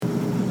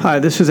Hi,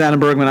 this is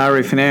Adam Bergman,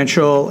 IRA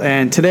Financial,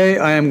 and today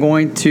I am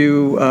going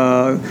to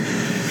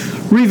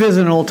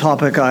revisit an old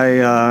topic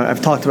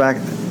I've talked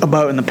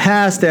about in the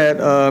past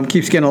that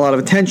keeps getting a lot of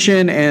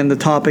attention, and the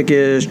topic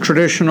is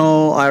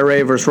traditional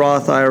IRA versus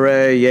Roth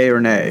IRA, yay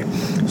or nay.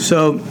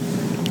 So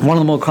one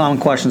of the most common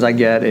questions I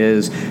get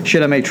is,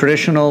 should I make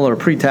traditional or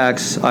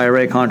pre-tax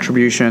IRA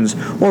contributions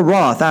or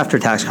Roth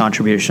after-tax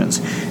contributions?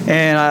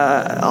 And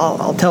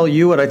I'll tell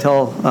you what I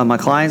tell my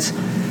clients.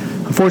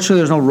 Unfortunately,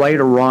 there's no right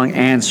or wrong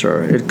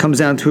answer. It comes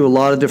down to a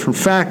lot of different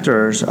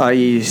factors,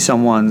 i.e.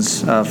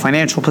 someone's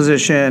financial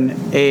position,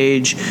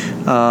 age,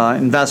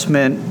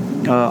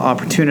 investment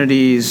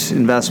opportunities,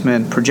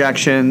 investment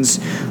projections,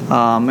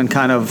 and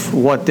kind of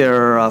what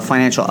their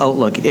financial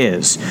outlook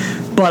is.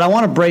 But I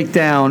want to break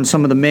down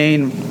some of the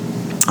main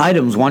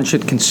items one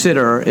should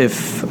consider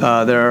if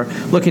they're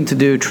looking to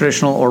do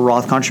traditional or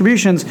Roth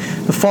contributions.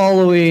 The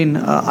following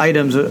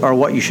items are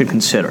what you should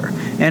consider.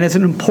 And it's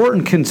an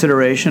important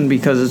consideration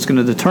because it's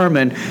going to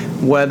determine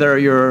whether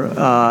your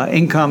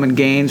income and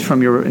gains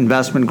from your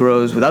investment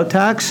grows without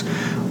tax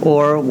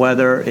or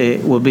whether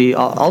it will be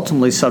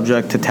ultimately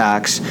subject to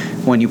tax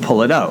when you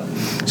pull it out.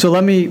 So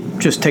let me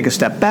just take a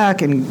step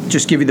back and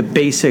just give you the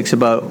basics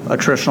about a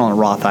traditional and a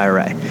Roth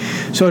IRA.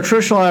 So a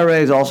traditional IRA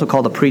is also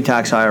called a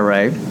pre-tax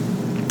IRA.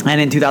 And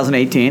in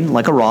 2018,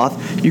 like a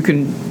Roth, you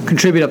can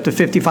contribute up to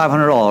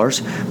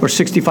 $5,500 or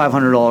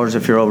 $6,500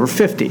 if you're over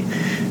 50.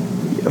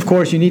 Of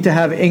course, you need to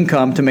have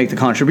income to make the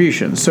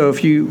contribution. So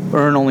if you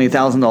earn only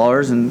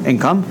 $1,000 in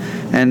income,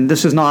 and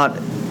this is not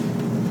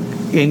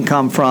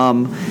income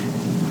from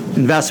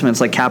investments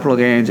like capital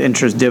gains,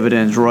 interest,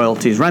 dividends,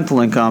 royalties,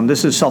 rental income.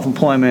 This is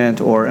self-employment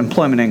or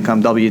employment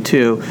income,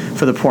 W-2,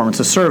 for the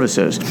performance of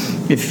services.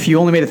 If you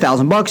only made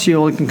 $1,000, you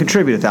only can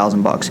contribute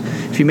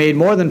 $1,000. If you made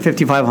more than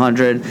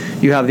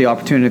 $5,500, you have the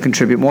opportunity to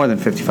contribute more than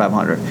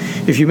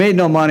 $5,500. If you made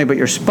no money but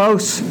your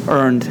spouse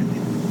earned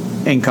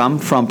income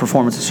from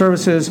performance of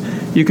services,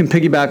 you can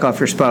piggyback off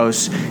your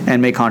spouse and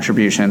make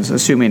contributions,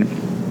 assuming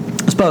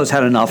the spouse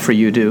had enough for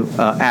you to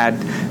add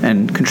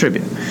and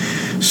contribute.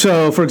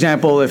 So, for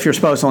example, if your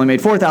spouse only made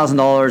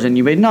 $4,000 and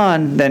you made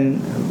none,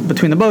 then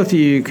between the both of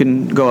you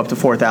can go up to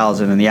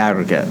 $4,000 in the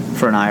aggregate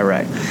for an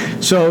IRA.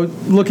 So,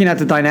 looking at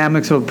the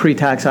dynamics of a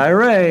pre-tax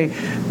IRA,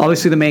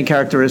 obviously the main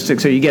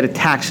characteristics are you get a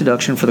tax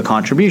deduction for the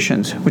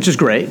contributions, which is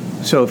great.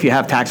 So, if you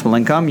have taxable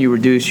income, you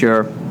reduce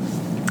your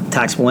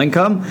taxable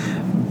income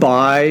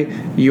by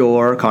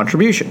your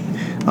contribution.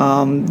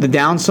 The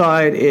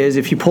downside is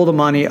if you pull the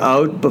money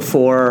out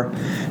before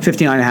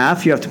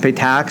 59.5, you have to pay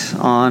tax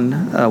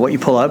on what you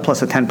pull out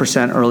plus a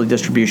 10% early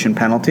distribution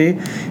penalty.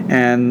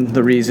 And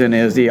the reason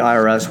is the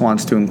IRS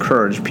wants to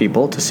encourage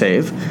people to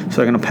save. So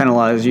they're going to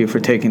penalize you for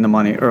taking the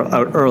money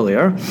out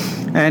earlier.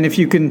 And if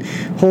you can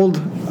hold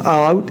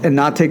out and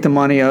not take the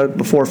money out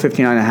before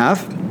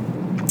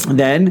 59.5,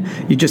 then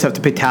you just have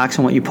to pay tax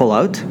on what you pull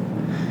out.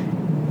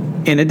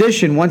 In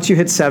addition, once you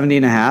hit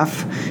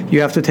 70.5, you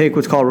have to take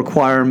what's called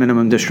required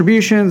minimum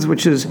distributions,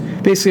 which is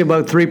basically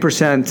about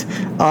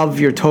 3%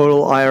 of your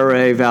total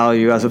IRA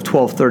value as of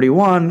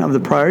 12/31 of the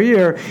prior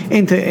year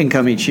into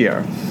income each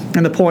year.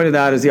 And the point of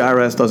that is the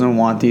IRS doesn't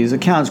want these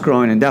accounts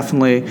growing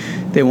indefinitely.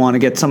 They want to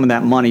get some of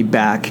that money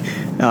back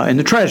in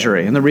the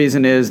Treasury. And the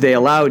reason is they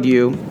allowed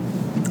you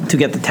to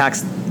get the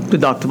tax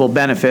deductible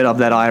benefit of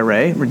that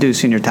IRA,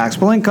 reducing your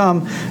taxable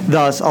income.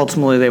 Thus,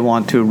 ultimately, they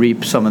want to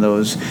reap some of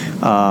those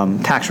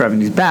tax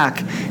revenues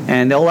back,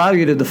 and they'll allow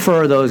you to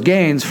defer those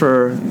gains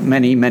for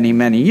many, many,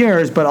 many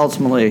years, but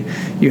ultimately,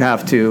 you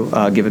have to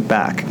give it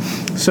back.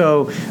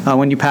 So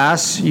when you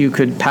pass, you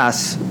could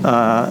pass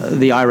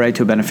the IRA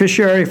to a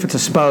beneficiary. If it's a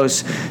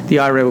spouse, the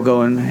IRA will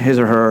go in his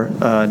or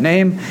her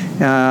name,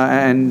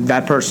 and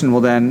that person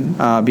will then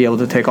be able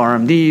to take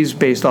RMDs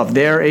based off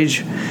their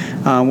age.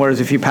 Whereas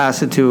if you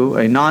pass it to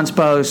a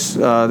non-spouse,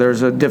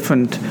 there's a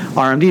different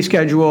RMD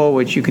schedule,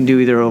 which you can do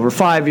either over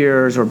 5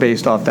 years or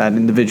based off that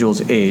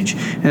individual's age.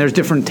 And there's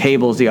different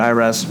tables the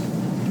IRS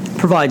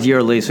provides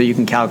yearly so you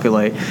can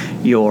calculate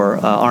your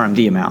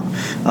RMD amount.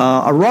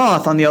 A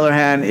Roth, on the other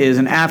hand, is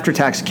an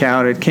after-tax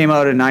account. It came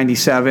out in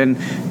 97,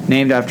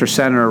 named after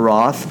Senator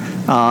Roth.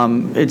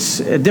 It's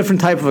a different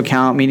type of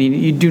account, meaning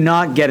you do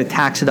not get a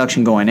tax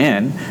deduction going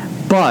in.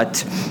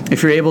 But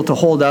if you're able to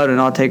hold out and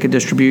not take a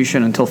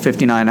distribution until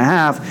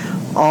 59.5,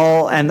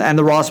 and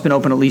the Roth's been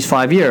open at least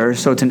 5 years,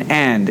 so it's an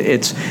and.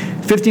 It's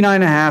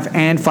 59.5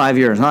 and 5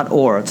 years, not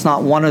or. It's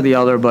not one or the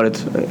other, but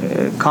it's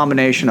a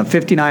combination of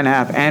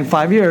 59.5 and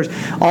 5 years.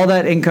 All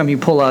that income you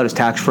pull out is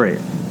tax-free.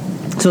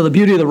 So the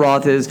beauty of the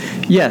Roth is,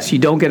 yes, you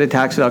don't get a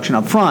tax deduction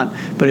up front,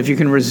 but if you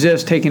can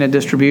resist taking a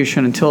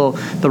distribution until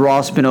the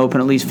Roth's been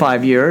open at least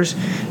 5 years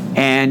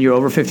and you're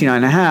over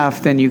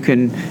 59.5, then you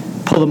can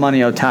pull the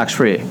money out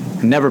tax-free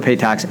and never pay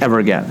tax ever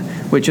again.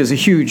 which is a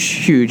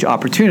huge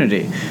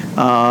opportunity,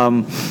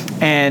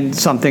 and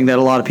something that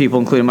a lot of people,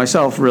 including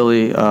myself,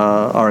 really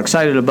are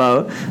excited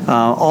about.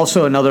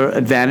 Also, another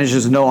advantage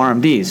is no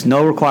RMDs,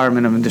 no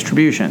requirement of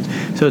distributions.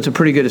 So it's a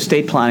pretty good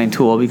estate planning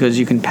tool because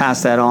you can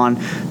pass that on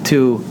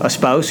to a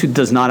spouse who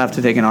does not have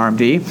to take an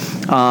RMD.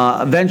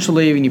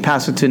 Eventually, when you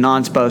pass it to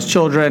non-spouse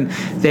children,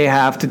 they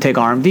have to take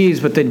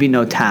RMDs, but there'd be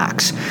no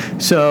tax.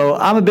 So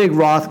I'm a big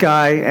Roth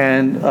guy,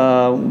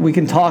 and we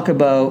can talk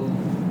about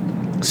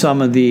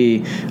some of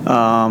the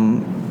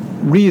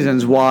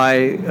reasons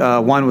why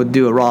one would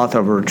do a Roth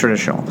over a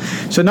traditional.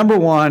 So number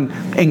one,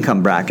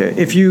 income bracket.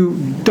 If you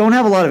don't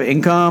have a lot of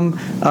income,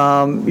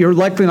 you're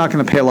likely not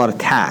going to pay a lot of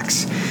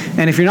tax.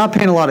 And if you're not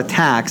paying a lot of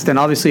tax, then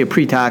obviously a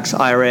pre-tax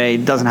IRA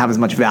doesn't have as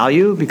much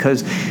value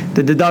because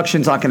the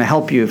deduction's not going to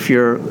help you. If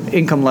your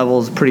income level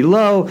is pretty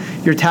low,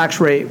 your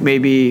tax rate may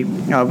be,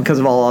 because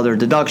of all other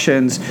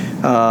deductions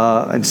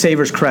and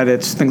savers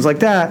credits, things like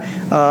that,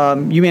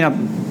 you may not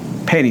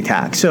pay any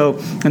tax. So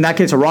in that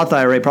case, a Roth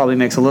IRA probably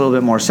makes a little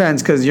bit more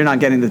sense because you're not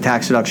getting the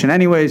tax deduction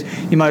anyways.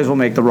 You might as well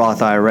make the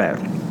Roth IRA.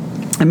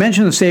 I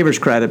mentioned the savers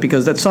credit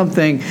because that's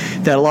something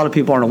that a lot of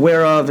people aren't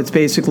aware of. It's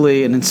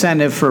basically an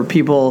incentive for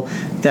people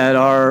that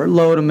are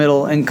low to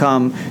middle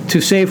income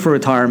to save for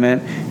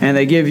retirement, and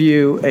they give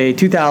you a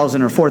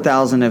 $2,000 or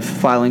 $4,000 if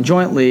filing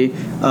jointly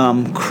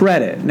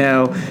credit.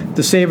 Now,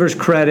 the savers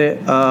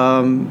credit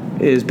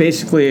is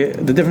basically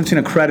the difference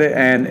between a credit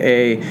and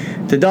a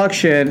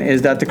deduction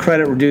is that the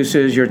credit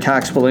reduces your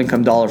taxable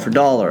income dollar for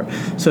dollar.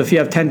 So if you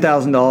have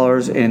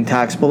 $10,000 in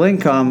taxable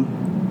income,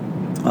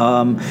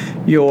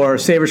 your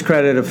savers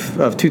credit of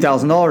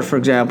 $2,000, for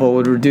example,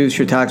 would reduce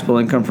your taxable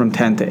income from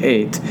 10 to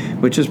 8,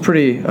 which is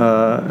pretty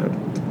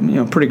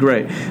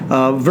great.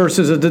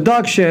 Versus a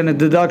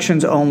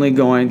deduction's only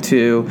going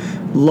to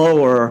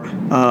lower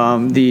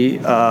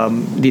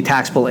the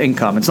taxable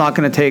income. It's not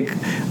going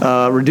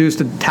to reduce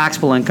the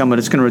taxable income, but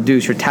it's going to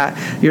reduce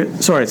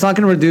it's not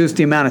going to reduce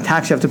the amount of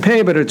tax you have to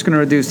pay, but it's going to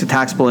reduce the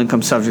taxable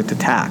income subject to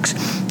tax.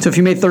 So if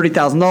you made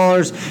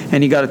 $30,000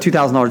 and you got a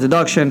 $2,000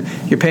 deduction,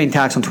 you're paying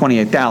tax on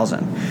 $28,000.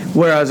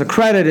 Whereas a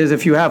credit is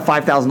if you have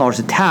 $5,000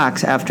 of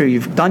tax after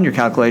you've done your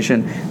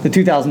calculation, the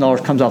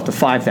 $2,000 comes off to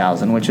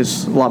 $5,000, which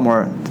is a lot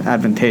more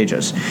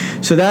advantageous.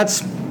 So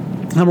that's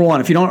number one.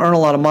 If you don't earn a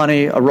lot of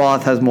money, a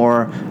Roth has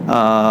more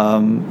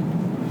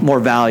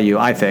value,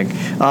 I think.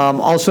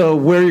 Also,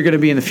 where you're going to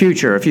be in the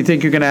future. If you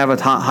think you're going to have a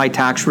high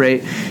tax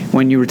rate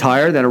when you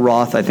retire, then a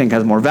Roth, I think,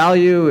 has more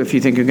value. If you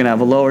think you're going to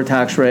have a lower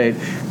tax rate,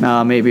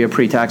 maybe a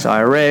pre-tax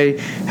IRA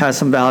has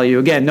some value.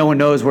 Again, no one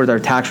knows where their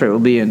tax rate will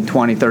be in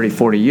 20, 30,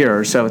 40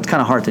 years, so it's kind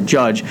of hard to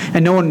judge.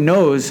 And no one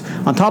knows,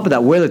 on top of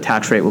that, where the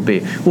tax rate will be.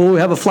 Will we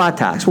have a flat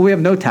tax? Will we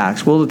have no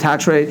tax? Will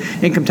the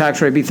income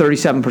tax rate be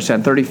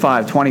 37%,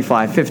 35,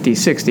 25, 50,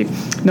 60?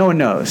 No one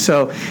knows.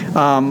 So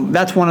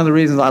that's one of the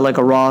reasons I like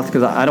a Roth,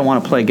 because I don't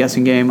want to play a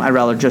guessing game. I'd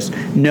rather just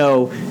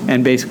know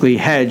and basically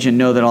hedge and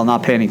know that I'll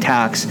not pay any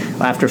tax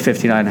after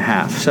 59 and a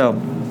half.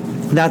 So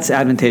that's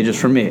advantageous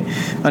for me.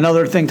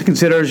 Another thing to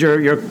consider is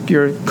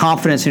your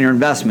confidence in your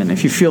investment.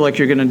 If you feel like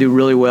you're going to do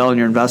really well in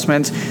your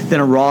investments, then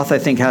a Roth, I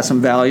think, has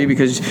some value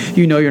because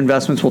you know your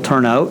investments will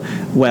turn out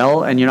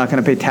well and you're not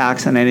going to pay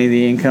tax on any of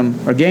the income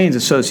or gains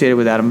associated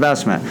with that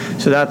investment.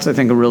 So that's, I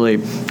think, a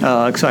really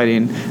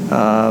exciting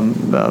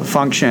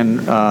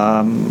function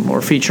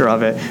or feature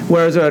of it.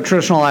 Whereas a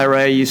traditional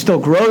IRA, you still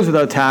grows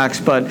without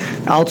tax, but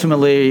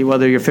ultimately,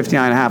 whether you're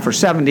 59 and a half or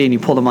 70 and you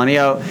pull the money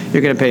out,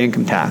 you're going to pay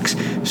income tax.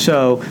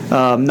 So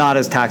not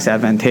as tax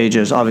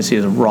advantageous, obviously,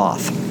 as a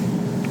Roth.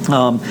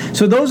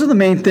 So those are the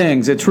main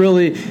things. It's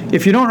really,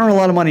 if you don't earn a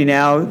lot of money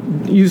now,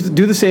 do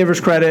the savers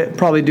credit,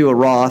 probably do a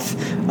Roth.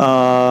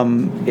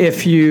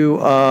 If you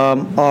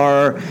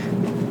are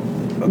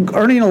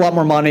earning a lot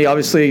more money,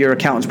 obviously your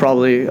accountant's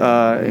probably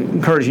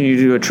encouraging you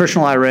to do a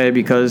traditional IRA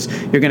because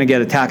you're going to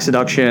get a tax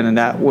deduction, and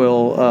that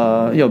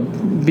will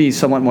be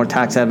somewhat more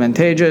tax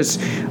advantageous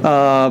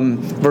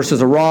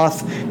versus a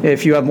Roth.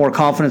 If you have more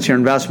confidence in your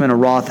investment, a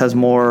Roth has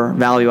more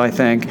value, I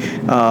think.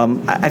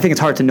 I think it's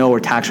hard to know where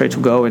tax rates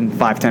will go in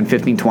 5, 10,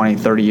 15, 20,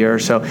 30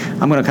 years, so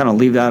I'm going to kind of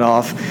leave that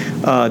off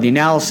the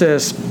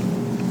analysis.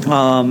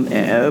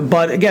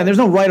 But again, there's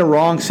no right or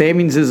wrong.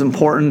 Savings is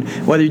important,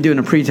 whether you're doing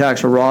a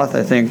pre-tax or Roth.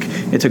 I think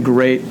it's a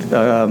great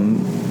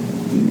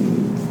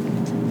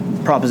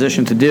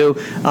proposition to do.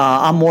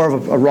 I'm more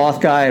of a Roth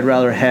guy. I'd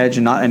rather hedge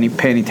and not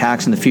pay any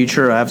tax in the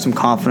future. I have some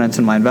confidence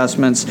in my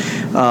investments,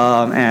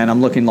 and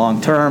I'm looking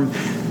long term.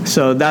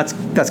 So that's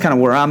kind of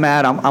where I'm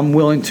at. I'm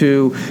willing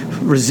to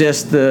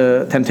resist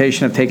the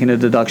temptation of taking a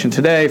deduction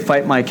today,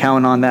 fight my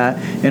account on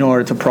that in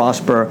order to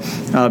prosper,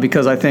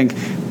 because I think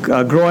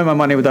growing my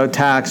money without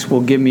tax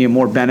will give me a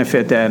more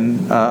benefit than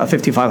a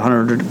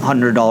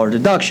 $5,500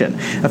 deduction.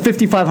 A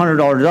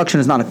 $5,500 deduction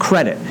is not a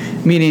credit,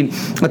 meaning,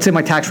 let's say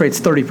my tax rate's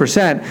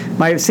 30%.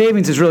 My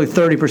savings is really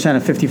 30%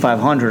 of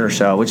 $5,500 or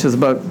so, which is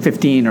about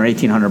 $1,500 or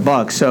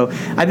 $1,800. So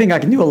I think I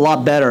can do a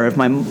lot better if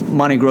my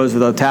money grows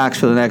without tax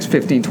for the next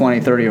 15,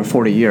 20, 30, or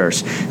 40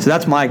 years. So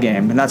that's my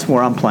game, and that's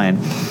where I'm playing.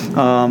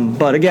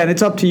 But again,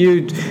 it's up to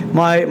you.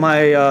 My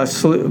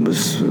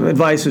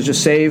advice is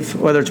just save,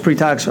 whether it's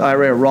pre-tax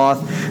IRA or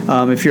Roth.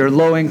 If you're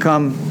low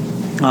income,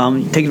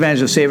 take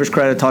advantage of Savers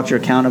Credit. Talk to your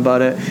accountant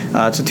about it.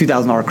 It's a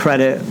 $2,000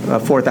 credit,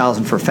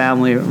 $4,000 for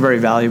family, very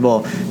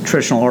valuable,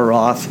 traditional or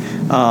Roth.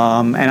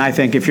 And I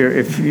think if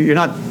you're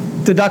not,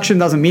 deduction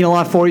doesn't mean a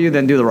lot for you,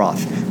 then do the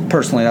Roth.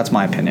 Personally, that's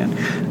my opinion.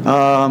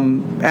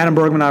 Adam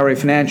Bergman, IRA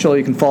Financial.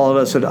 You can follow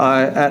us at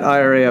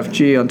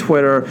IRAFG on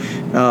Twitter.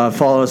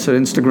 Follow us at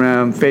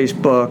Instagram,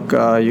 Facebook.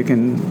 You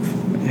can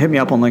hit me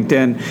up on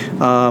LinkedIn.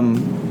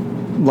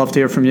 Love to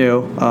hear from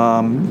you.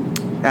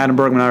 Adam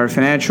Bergman, IRA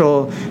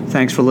Financial.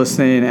 Thanks for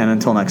listening, and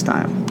until next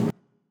time.